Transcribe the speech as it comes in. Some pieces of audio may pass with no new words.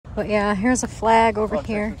But yeah, here's a flag over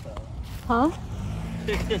here. Huh?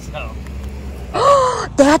 Check this out.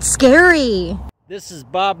 That's scary. This is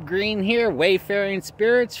Bob Green here, Wayfaring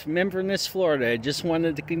Spirits from Inverness, Florida. I just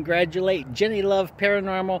wanted to congratulate Jenny Love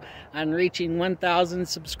Paranormal on reaching 1,000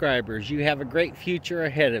 subscribers. You have a great future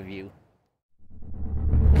ahead of you.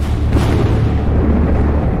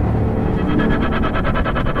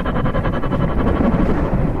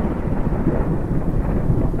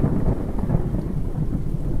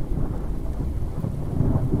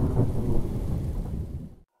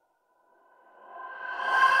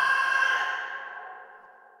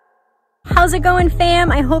 How's it going,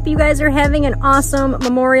 fam? I hope you guys are having an awesome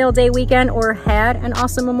Memorial Day weekend, or had an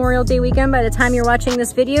awesome Memorial Day weekend. By the time you're watching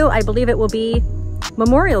this video, I believe it will be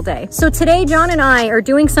Memorial Day. So today, John and I are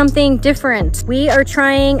doing something different. We are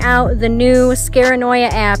trying out the new Scareanoia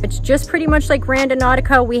app. It's just pretty much like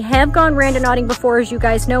Randonautica. We have gone randonauting before, as you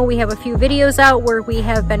guys know. We have a few videos out where we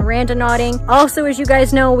have been randonauting. Also, as you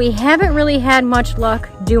guys know, we haven't really had much luck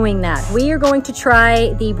doing that. We are going to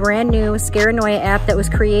try the brand new Scareanoia app that was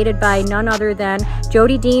created by none other than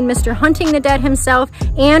Jody Dean, Mr. Hunting the Dead himself,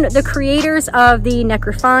 and the creators of the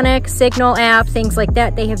Necrophonic, Signal app, things like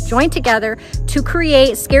that. They have joined together to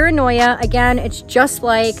create Scareanoia. Again, it's just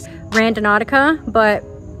like Randonautica, but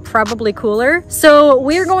probably cooler. So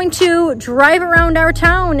we're going to drive around our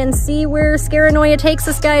town and see where Scareanoia takes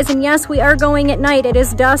us, guys. And yes, we are going at night. It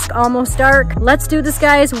is dusk, almost dark. Let's do this,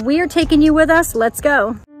 guys. We are taking you with us. Let's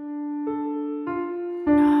go.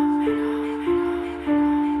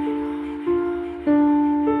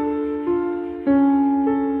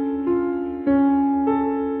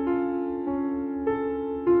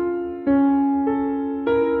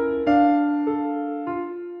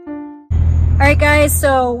 Alright guys,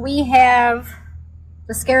 so we have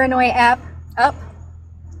the Scareanoia app up,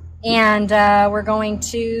 and we're going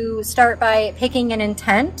to start by picking an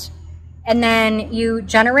intent, and then you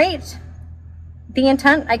generate the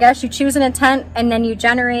intent. I guess you choose an intent, and then you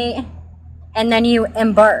generate, and then you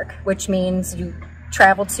embark, which means you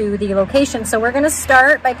travel to the location. So we're going to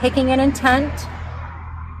start by picking an intent.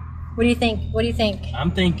 What do you think? What do you think?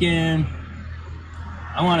 I'm thinking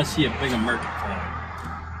I want to see a big American flag.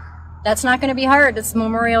 That's not going to be hard. It's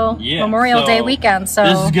Memorial Day weekend, so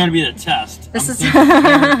this is going to be the test. This is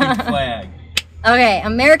American flag. Okay,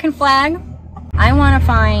 American flag. I want to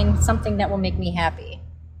find something that will make me happy,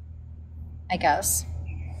 I guess.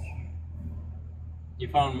 You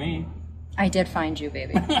found me. I did find you,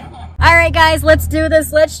 baby. All right, guys, let's do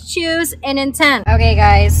this. Let's choose an intent. Okay,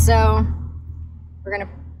 guys, so we're going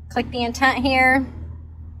to click the intent here.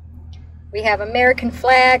 We have American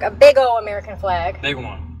flag, a big old American flag. Big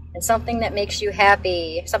one. And something that makes you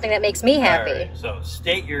happy, something that makes me happy. All right, so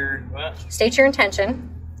state your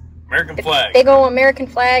intention. American flag. Big old American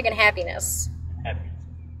flag and happiness. Happiness.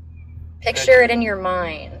 Picture it in your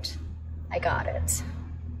mind. I got it.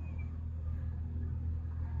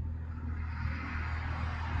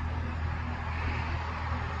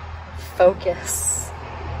 Focus.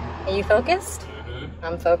 Are you focused? Mm-hmm.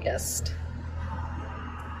 I'm focused.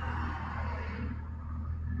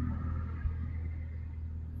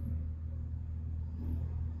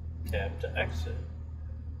 Tap to exit.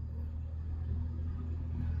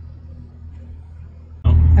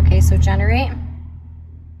 Okay, so generate.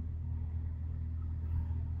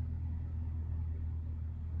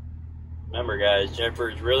 Remember, guys,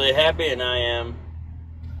 Jennifer's really happy and I am.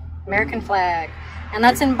 American flag. And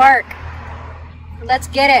let's embark. Let's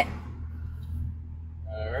get it.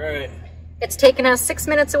 Alright. It's taken us 6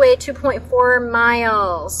 minutes away, 2.4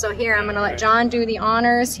 miles. So here, I'm going to let John do the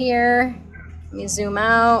honors here. Let me zoom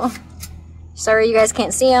out. Sorry you guys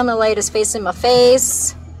can't see him. The light is facing my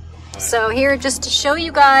face. So here, just to show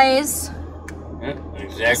you guys,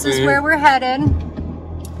 this is where we're headed.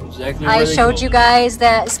 Exactly. I showed you guys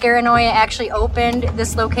that Scareanoia actually opened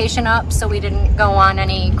this location up, so we didn't go on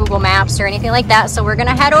any Google Maps or anything like that. So we're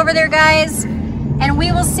gonna head over there, guys, and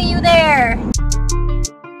we will see you there.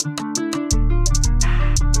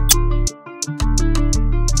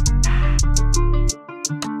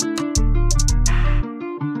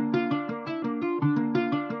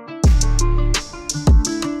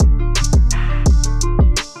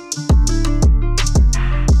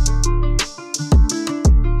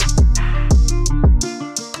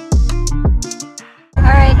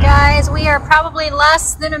 We are probably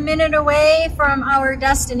less than a minute away from our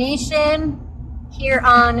destination here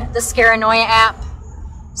on the Scareanoia app.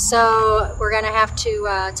 So we're gonna have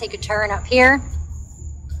to take a turn up here.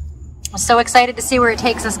 I'm so excited to see where it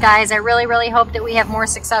takes us, guys. I really hope that we have more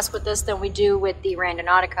success with this than we do with the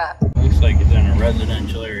Randonautica. Looks like it's in a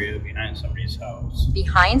residential area behind somebody's house.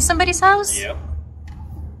 Behind somebody's house? Yep.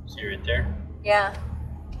 See right there? Yeah.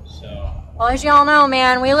 So. Well, as y'all know,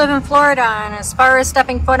 man, we live in Florida, and as far as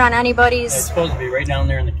stepping foot on anybody's... It's supposed to be right down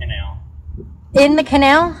there in the canal. In the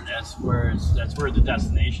canal? That's where the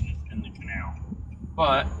destination is, in the canal.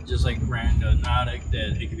 But, just like Randonautic,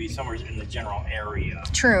 that it could be somewhere in the general area.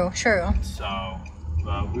 True. So,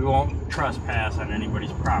 we won't trespass on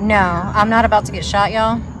anybody's property. No, I'm not about to get shot,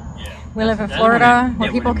 y'all. Yeah. We live in Florida,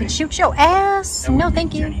 where people can shoot your ass. No,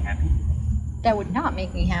 thank you. Happy. That would not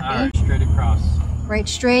make me happy. All right, straight across. Right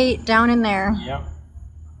straight down in there. Yep.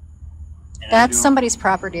 That's somebody's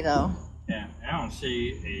property, though. Yeah, I don't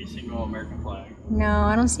see a single American flag. No,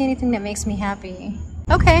 I don't see anything that makes me happy.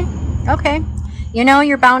 Okay. You know,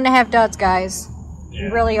 you're bound to have duds, guys. Yeah.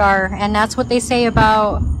 You really are. And that's what they say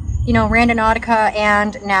about, you know, Randonautica,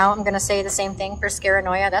 and now I'm going to say the same thing for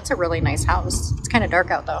Scareanoia. That's a really nice house. It's kind of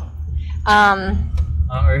dark out, though.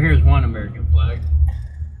 Here's one American flag.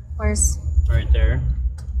 Where's... Right there.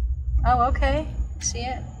 Oh, okay. See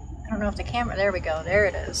it? I don't know if the camera... There we go. There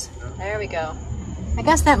it is. There we go. I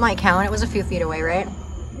guess that might count. It was a few feet away, right?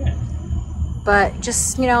 Yeah. But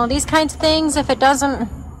just, you know, these kinds of things, if it doesn't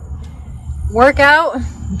work out,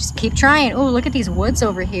 just keep trying. Oh, look at these woods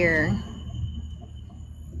over here.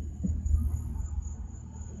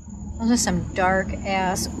 Those are some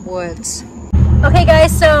dark-ass woods. Okay,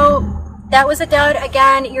 guys, so that was a dud.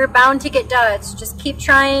 Again, you're bound to get duds. Just keep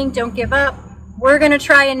trying. Don't give up. We're going to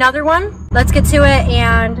try another one. Let's get to it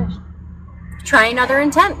and try another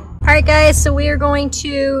intent. All right, guys, so we are going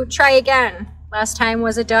to try again. Last time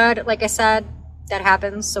was a dud. Like I said, that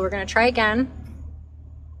happens, so we're going to try again.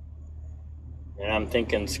 And I'm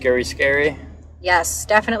thinking scary. Yes,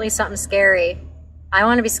 definitely something scary. I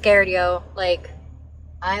want to be scared, yo. Like,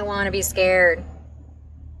 I want to be scared.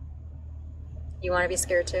 You want to be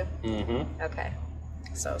scared too? Mm-hmm. Okay.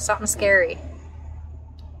 So, something scary.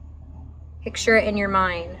 Picture it in your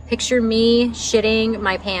mind. Picture me shitting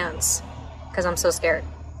my pants because I'm so scared.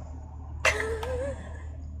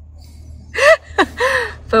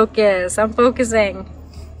 Focus. I'm focusing.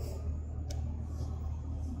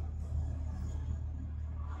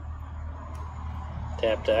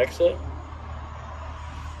 Tap to exit.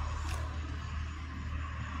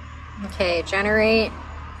 Okay, generate.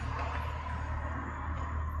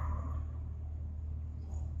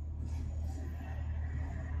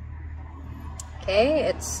 Okay,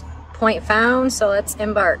 it's point found, so let's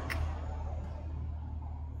embark.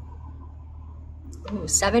 Ooh,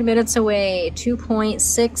 7 minutes away,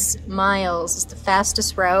 2.6 miles is the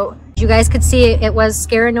fastest route. You guys could see it was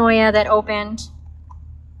Scareanoia that opened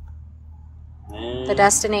the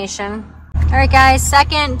destination. All right, guys,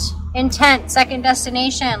 second intent, second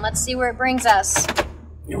destination. Let's see where it brings us.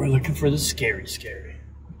 Yeah, we're looking for the scary.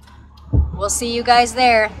 We'll see you guys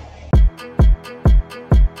there.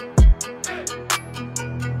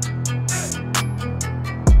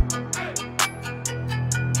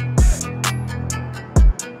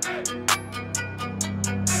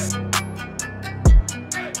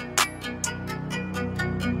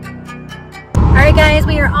 Alright guys,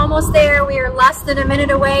 we are almost there. We are less than a minute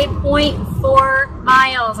away, 0.4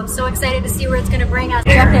 miles. I'm so excited to see where it's going to bring us.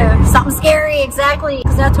 Objective, something scary, exactly,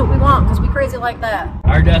 because that's what we want, because we crazy like that.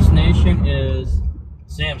 Our destination is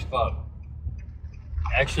Sam's Club.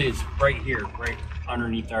 Actually, it's right here, right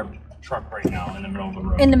underneath our truck right now, in the middle of the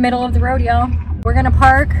road. In the middle of the road, y'all. We're going to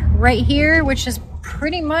park right here, which is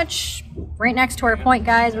pretty much right next to our point,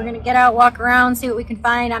 guys. We're going to get out, walk around, see what we can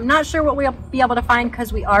find. I'm not sure what we'll be able to find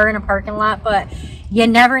because we are in a parking lot, but you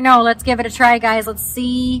never know. Let's give it a try, guys. Let's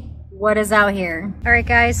see what is out here. All right,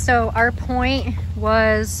 guys, so our point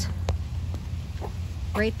was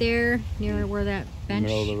right there near where that bench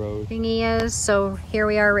thingy is. So here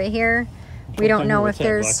we are right here. We don't know if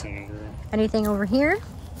there's anything over here.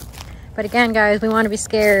 But again, guys, we want to be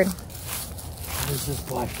scared. There's this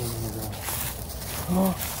black thing in the ground.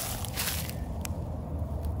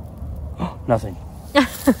 Oh, nothing. I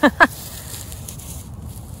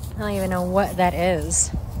don't even know what that is.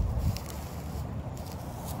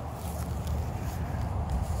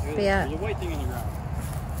 There's a white thing in the ground.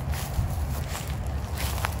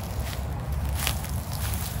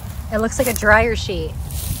 It looks like a dryer sheet.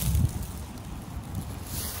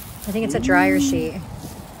 I think it's a dryer sheet.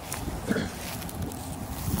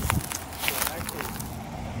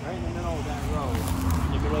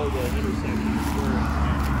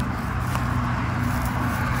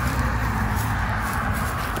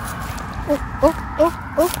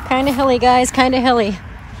 Oh, kind of hilly, guys, kind of hilly.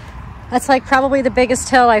 That's like probably the biggest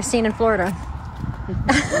hill I've seen in Florida.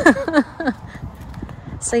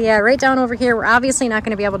 So yeah, right down over here, we're obviously not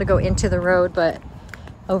going to be able to go into the road, but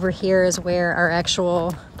over here is where our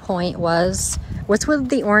actual point was. What's with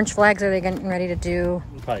the orange flags? Are they getting ready to do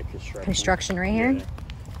Probably construction right here? Yeah.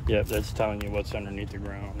 Yep, that's telling you what's underneath the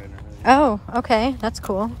ground and everything. Oh, okay. That's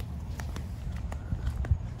cool.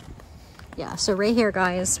 Yeah, so right here,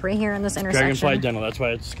 guys. Right here in this intersection. Dragonfly Dental, that's why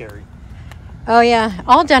it's scary. Oh, yeah.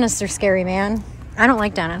 All dentists are scary, man. I don't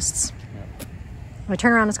like dentists. Yep. We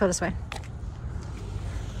turn around, let's go this way.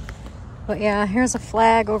 But yeah, here's a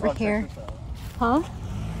flag over here. Huh?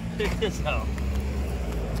 Check this out.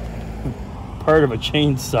 Part of a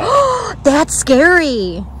chainsaw. That's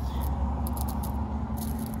scary.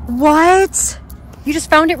 What? You just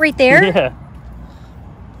found it right there? Yeah.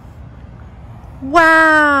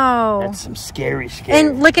 Wow. That's some scary.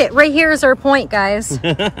 And look at, right here is our point, guys.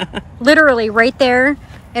 Literally right there.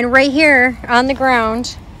 And right here on the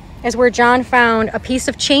ground is where John found a piece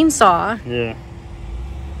of chainsaw. Yeah.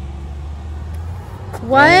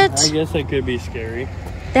 What? Well, I guess that could be scary.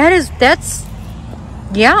 That's,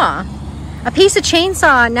 yeah. A piece of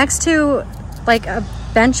chainsaw next to like a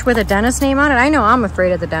bench with a dentist name on it. I know I'm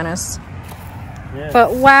afraid of the dentist. Yeah.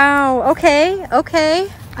 But wow, okay.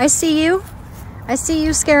 I see you,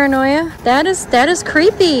 Scareanoia. That is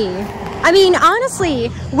creepy. I mean, honestly,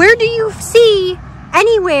 where do you see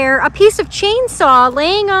anywhere a piece of chainsaw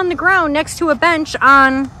laying on the ground next to a bench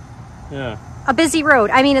on a busy road?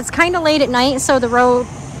 I mean, it's kind of late at night, so the road,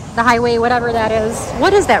 the highway, whatever that is.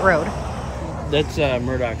 What is that road? That's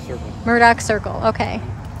Murdoch Circle. Murdoch Circle, okay.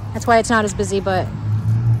 That's why it's not as busy, but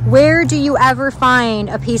where do you ever find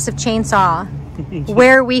a piece of chainsaw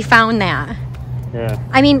where we found that? Yeah.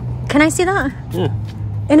 I mean, can I see that? Yeah.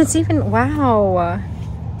 And it's even, wow.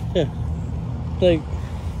 Yeah. Like,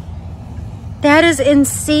 that is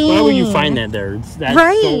insane. why would you find that there? That's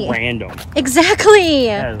right. So random. Exactly.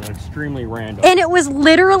 That is extremely random. And it was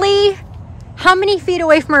literally, how many feet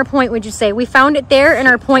away from our point would you say? We found it there and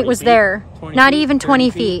our point was feet? there. 20 Not feet, even 20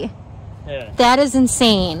 feet. feet. Yeah. That is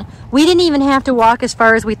insane. We didn't even have to walk as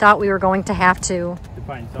far as we thought we were going to have to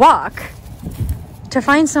walk to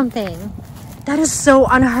find something. That is so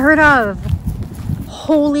unheard of.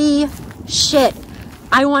 Holy shit.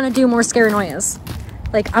 I want to do more Scareanoias.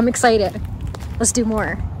 Like, I'm excited. Let's do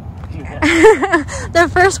more. The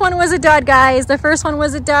first one was a dud, guys. The first one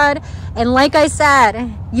was a dud. And like I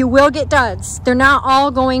said, you will get duds. They're not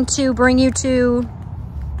all going to bring you to,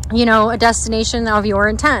 you know, a destination of your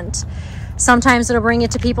intent. Sometimes it'll bring you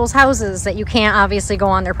to people's houses that you can't obviously go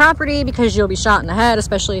on their property because you'll be shot in the head,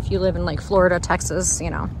 especially if you live in like Florida, Texas, you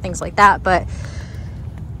know, things like that. But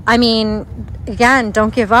I mean, again,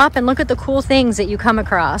 don't give up and look at the cool things that you come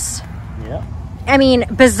across. Yeah. I mean,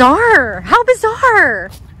 bizarre. How bizarre.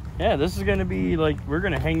 Yeah, this is going to be like, we're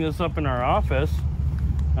going to hang this up in our office.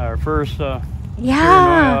 Our first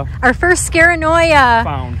yeah, our first Scareanoia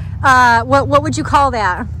found. What would you call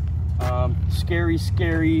that? Scary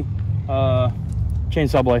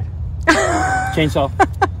chainsaw blade. Chainsaw.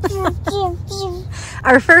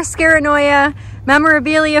 Our first Scareanoia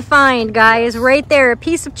memorabilia find, guys, right there. A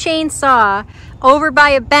piece of chainsaw over by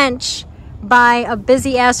a bench by a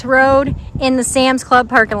busy ass road in the Sam's Club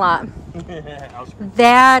parking lot.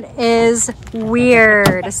 That is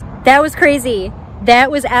weird. That was crazy.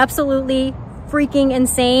 That was absolutely freaking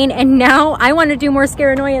insane. And now I want to do more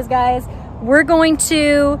Scareanoias, guys. We're going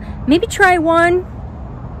to maybe try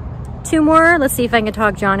 2 more. Let's see if I can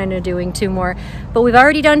talk John into doing 2 more. But we've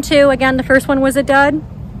already done 2. Again, the first one was a dud.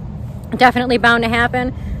 Definitely bound to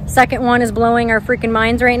happen. Second one is blowing our freaking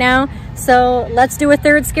minds right now. So let's do a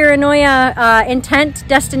third Scareanoia intent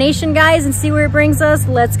destination, guys, and see where it brings us.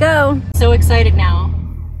 Let's go. So excited now.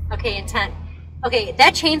 Okay, intent. Okay,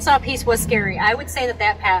 that chainsaw piece was scary. I would say that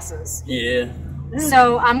that passes. Yeah.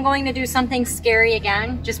 So I'm going to do something scary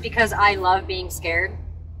again, just because I love being scared.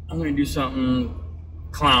 I'm going to do something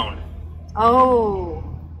clown. Oh.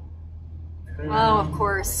 Oh, of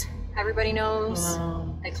course. Everybody knows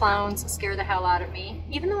that clowns scare the hell out of me.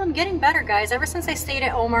 Even though I'm getting better, guys. Ever since I stayed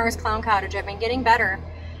at Omar's Clown Cottage, I've been getting better.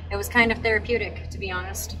 It was kind of therapeutic, to be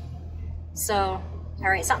honest. So, all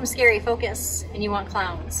right, something scary, focus. And you want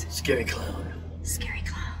clowns. Scary clown. Scary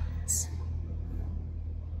clowns.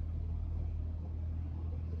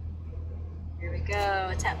 Here we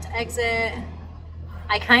go. Tap to exit.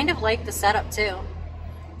 I kind of like the setup, too.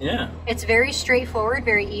 Yeah. It's very straightforward,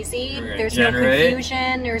 very easy. There's no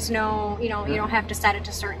confusion. There's no, you know, you don't have to set it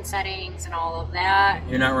to certain settings and all of that.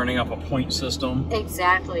 You're not running up a point system.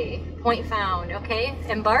 Exactly. Point found. Okay.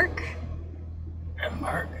 Embark.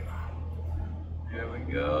 Embark. There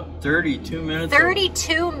we go. 32 minutes.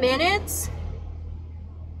 32 minutes.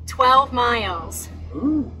 12 miles.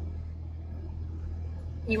 Ooh.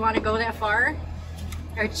 You want to go that far?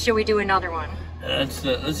 Or should we do another one? Let's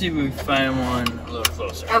see if we can find one a little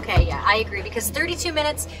closer. Okay, yeah, I agree, because 32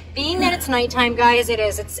 minutes, being that it's nighttime, guys,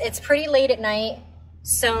 it's pretty late at night,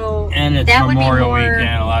 so and it's that Memorial would be more,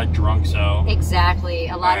 weekend, a lot of drunks out. Exactly,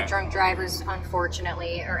 a lot of drunk drivers,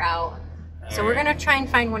 unfortunately, are out. So we're gonna try and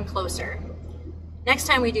find one closer. Next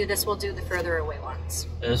time we do this, we'll do the further away ones.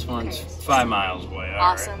 This one's 5 miles away.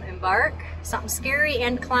 Awesome. Embark. Something scary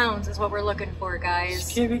and clowns is what we're looking for, guys.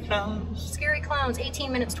 Scary clowns. Scary clowns.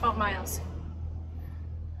 18 minutes, 12 miles.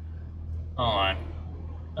 Hold on.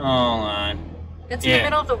 Hold on. It's in the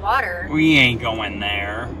middle of the water. We ain't going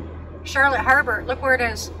there. Charlotte Harbor. Look where it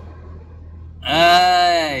is.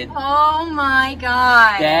 Oh my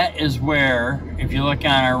God. That is where, if you look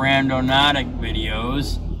on our Randonautic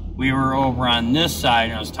videos, we were over on this side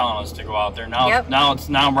and it was telling us to go out there. Now,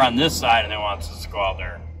 now we're on this side and it wants us to go out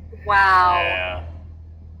there. Wow. Yeah.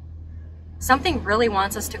 Something really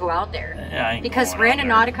wants us to go out there. Yeah, because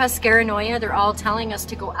Randonautica, Scareanoia, they're all telling us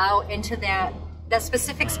to go out into that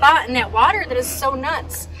specific spot in that water that is so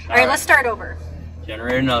nuts. All right, let's start over.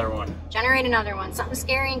 Generate another one. Generate another one. Something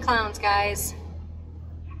scary and clowns, guys.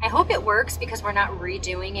 I hope it works because we're not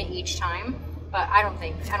redoing it each time, but I don't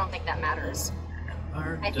think that matters.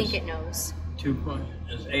 I think it knows. 2 points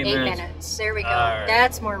is 8 minutes. There we go.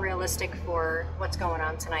 That's more realistic for what's going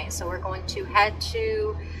on tonight. So we're going to head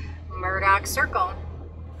to Murdoch Circle.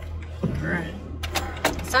 Alright.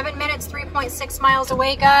 7 minutes, 3.6 miles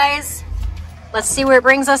away, guys. Let's see where it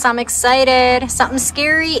brings us. I'm excited. Something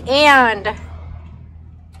scary and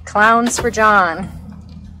clowns for John.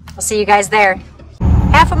 I'll see you guys there.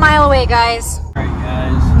 Half a mile away, guys. Alright,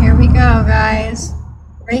 guys. Here we go, guys.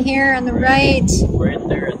 Right here on the right. Right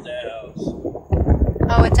there at the house.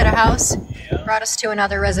 Oh, it's at a house? Yeah. Brought us to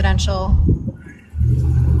another residential.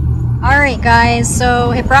 Alright, guys.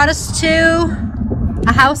 So it brought us to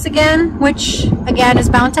a house again, which, again, is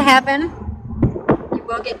bound to happen. You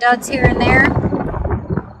will get duds here and there.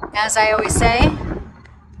 As I always say,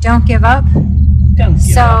 don't give up.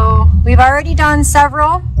 So we've already done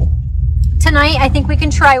several. Tonight, I think we can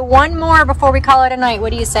try one more before we call it a night.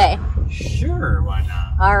 What do you say? Sure, why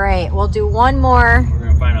not? All right, we'll do one more. We're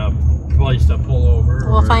going to find a place to pull over.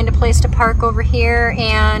 We'll find a place to park over here,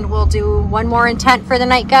 and we'll do one more intent for the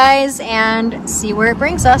night, guys, and see where it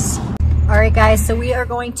brings us. All right, guys, so we are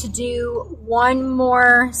going to do one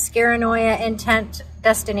more Scareanoia intent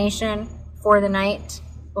destination for the night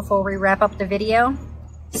before we wrap up the video.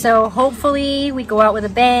 So hopefully we go out with a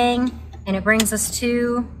bang, and it brings us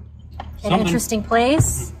to an interesting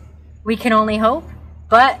place. We can only hope,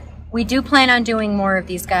 but we do plan on doing more of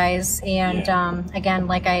these, guys. And again,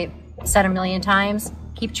 like I said a million times,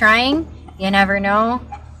 keep trying. You never know.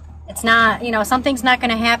 It's not, you know, something's not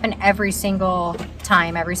going to happen every single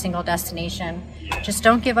time, every single destination. Just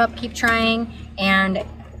don't give up, keep trying, and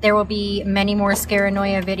there will be many more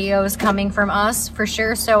Scareanoia videos coming from us for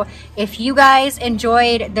sure. So if you guys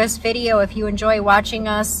enjoyed this video, if you enjoy watching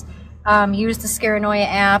us use the Scareanoia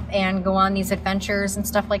app and go on these adventures and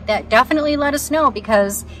stuff like that, definitely let us know,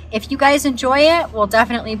 because if you guys enjoy it, we'll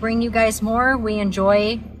definitely bring you guys more. We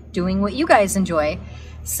enjoy doing what you guys enjoy.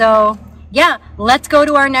 So yeah, let's go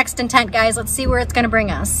to our next intent, guys. Let's see where it's going to bring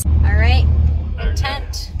us. All right,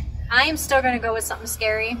 intent. I am still going to go with something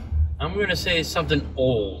scary. I'm going to say something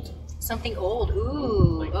old. Something old.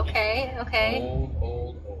 Ooh, okay, okay.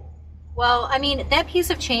 Old. Well, I mean, that piece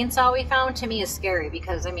of chainsaw we found to me is scary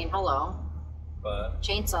because, I mean, hello. But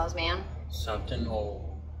chainsaws, man. Something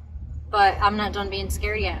old. But I'm not done being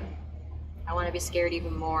scared yet. I want to be scared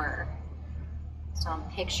even more. So I'm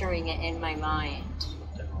picturing it in my mind.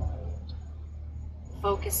 Something old.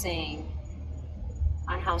 Focusing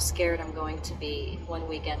on how scared I'm going to be when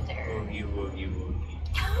we get there. Woogie.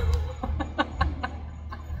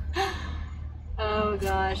 Oh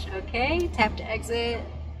gosh, okay, tap to exit.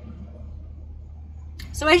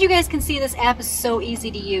 So as you guys can see, this app is so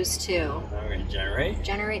easy to use too. Alright, generate.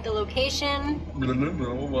 Generate the location.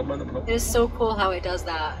 It is so cool how it does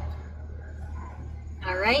that.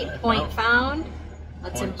 Alright, point found.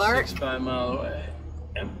 Let's embark. 5 miles away.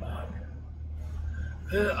 Embark.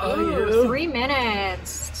 Ooh, 3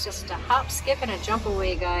 minutes. It's just a hop, skip, and a jump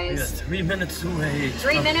away, guys. Yeah, 3 minutes away.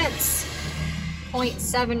 3 minutes.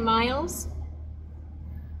 0.7 miles.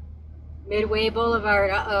 Midway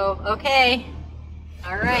Boulevard. Uh-oh. Okay.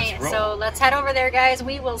 All right. So let's head over there, guys.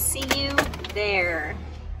 We will see you there.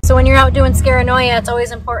 So when you're out doing Scareanoia, it's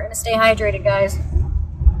always important to stay hydrated, guys.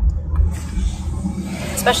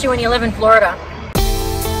 Especially when you live in Florida.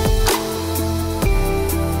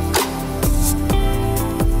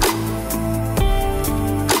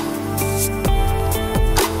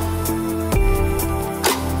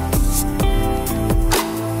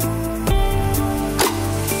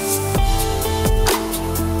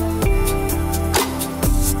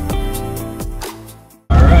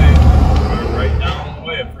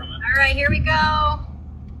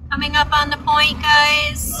 up on the point,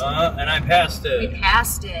 guys. And I passed it. We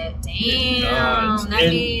passed it. Damn.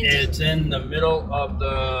 It's in the middle of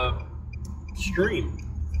the stream.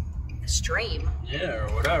 Stream? Yeah,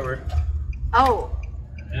 or whatever. Oh.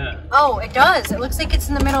 Yeah. Oh, it does. It looks like it's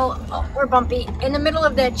in the middle. Oh, we're bumpy. In the middle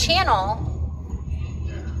of that channel.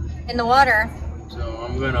 In the water. So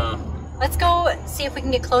I'm gonna... Let's go see if we can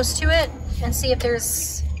get close to it and see if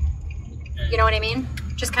there's... You know what I mean?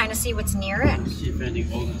 Just kind of see what's near it. See if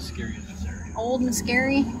anything old and scary in this area. Old and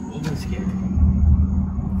scary? Old and scary.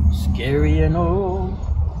 Scary and old.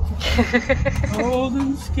 Old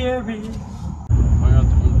and scary. Find out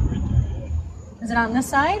the window right there. Is it on this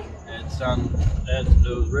side? It's on, it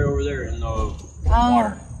was right over there in the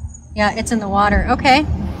water. Yeah, it's in the water. Okay.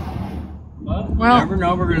 But you Well, never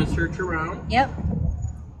know, we're going to search around. Yep.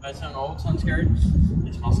 I sound old, sound scared.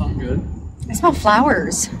 They smell something good. I smell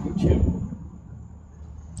flowers. Too.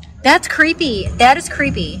 That's creepy. That is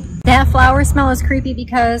creepy. That flower smell is creepy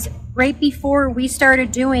because right before we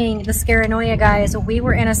started doing the Scareanoia, guys, we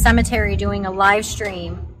were in a cemetery doing a live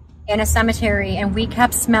stream in a cemetery, and we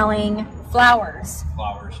kept smelling flowers.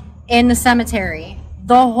 Flowers. In the cemetery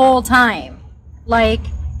the whole time. Like,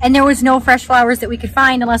 and there was no fresh flowers that we could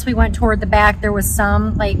find unless we went toward the back. There was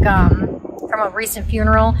some, like, from a recent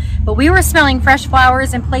funeral, but we were smelling fresh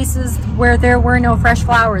flowers in places where there were no fresh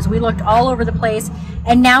flowers. We looked all over the place,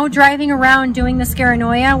 and now driving around doing the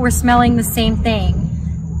Scareanoia, we're smelling the same thing.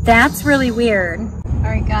 That's really weird. All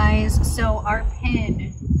right, guys, so our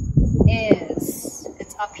pin is,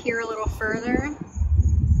 it's up here a little further,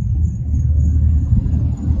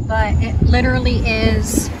 but it literally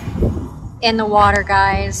is in the water,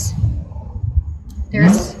 guys.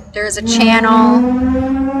 There's a channel.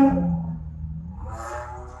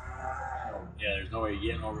 Yeah, there's no way of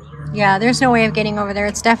getting over there. Yeah, there's no way of getting over there.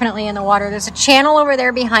 It's definitely in the water. There's a channel over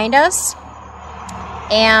there behind us.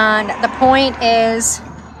 And the point is,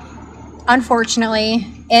 unfortunately,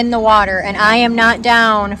 in the water. And I am not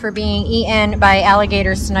down for being eaten by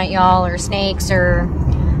alligators tonight, y'all, or snakes, or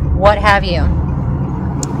what have you.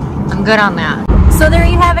 I'm good on that. So there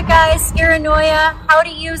you have it, guys. Scareanoia, how to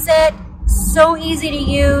use it. So easy to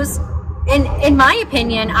use. In my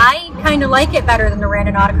opinion, I kind of like it better than the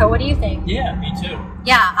Randonautica. What do you think? Yeah, me too.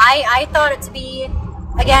 Yeah, I thought it to be,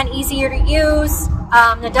 again, easier to use.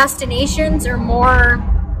 The destinations are more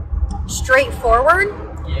straightforward.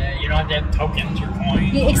 Yeah, you don't have to have tokens or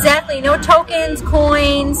coins. Yeah, exactly, no tokens,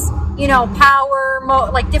 coins, you know, power,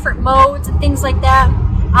 like different modes and things like that.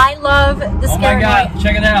 I love the Scareanoia. Oh my God,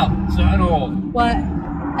 check it out. So an old. What?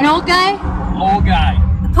 An old guy? Old guy.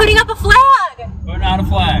 Putting up a flag! Putting out a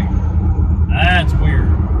flag. That's weird.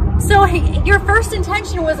 So your first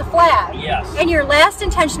intention was a flag. Yes. And your last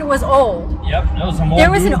intention was old. Yep, that was some old.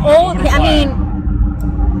 There was an old, I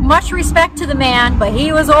mean, much respect to the man, but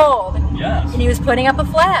he was old. Yes. And he was putting up a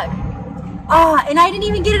flag. Ah, and I didn't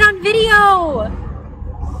even get it on video.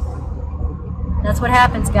 That's what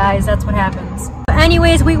happens, guys. That's what happens. But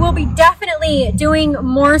anyways, we will be definitely doing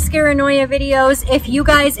more Scareanoia videos. If you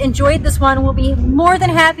guys enjoyed this one, we'll be more than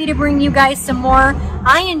happy to bring you guys some more.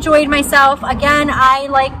 I enjoyed myself. Again, I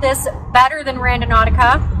like this better than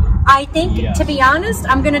Randonautica. I think, yes, to be honest,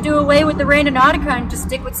 I'm going to do away with the Randonautica and just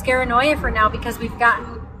stick with Scareanoia for now because we've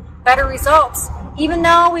gotten better results. Even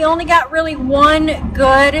though we only got really one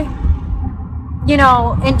good, you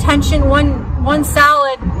know, intention, one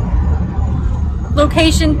solid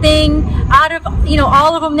location thing out of, you know,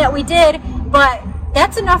 all of them that we did, but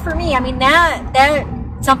that's enough for me. I mean, that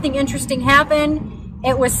something interesting happened.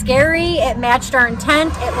 It was scary. It matched our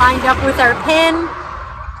intent. It lined up with our pin.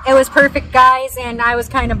 It was perfect, guys, and I was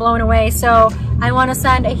kind of blown away. So I want to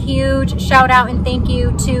send a huge shout out and thank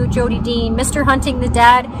you to Jody Dean, Mr. Hunting the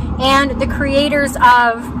Dead, and the creators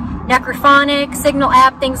of Necrophonic, Signal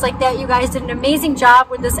app, things like that. You guys did an amazing job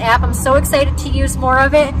with this app. I'm so excited to use more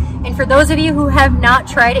of it. And for those of you who have not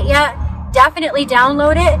tried it yet, definitely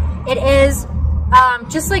download it. It is,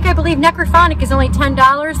 just like I believe Necrophonic is only $10,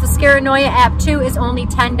 the Scareanoia app too is only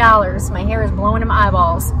 $10. My hair is blowing in my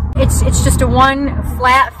eyeballs. It's just a one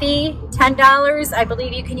flat fee, $10. I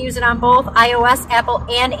believe you can use it on both iOS, Apple,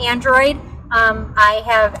 and Android. I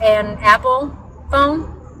have an Apple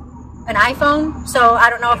phone, an iPhone, so I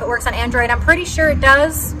don't know if it works on Android. I'm pretty sure it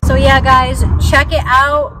does. So yeah, guys, check it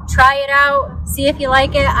out, try it out, see if you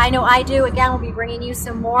like it. I know I do. Again, we'll be bringing you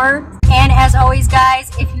some more. And as always,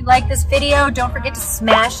 guys, if you like this video, don't forget to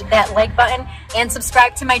smash that like button and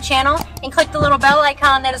subscribe to my channel and click the little bell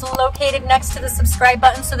icon that is located next to the subscribe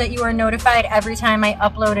button so that you are notified every time I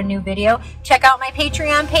upload a new video. Check out my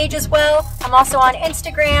Patreon page as well. I'm also on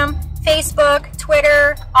Instagram, Facebook,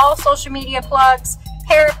 Twitter, all social media plugs.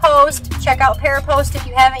 Parapost. Check out Parapost if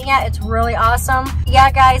you haven't yet. It's really awesome.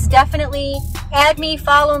 Yeah, guys, definitely add me,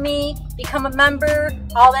 follow me, become a member,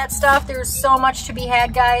 all that stuff. There's so much to be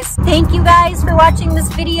had, guys. Thank you guys for watching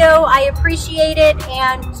this video. I appreciate it.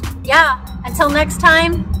 And yeah, until next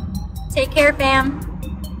time, take care, fam.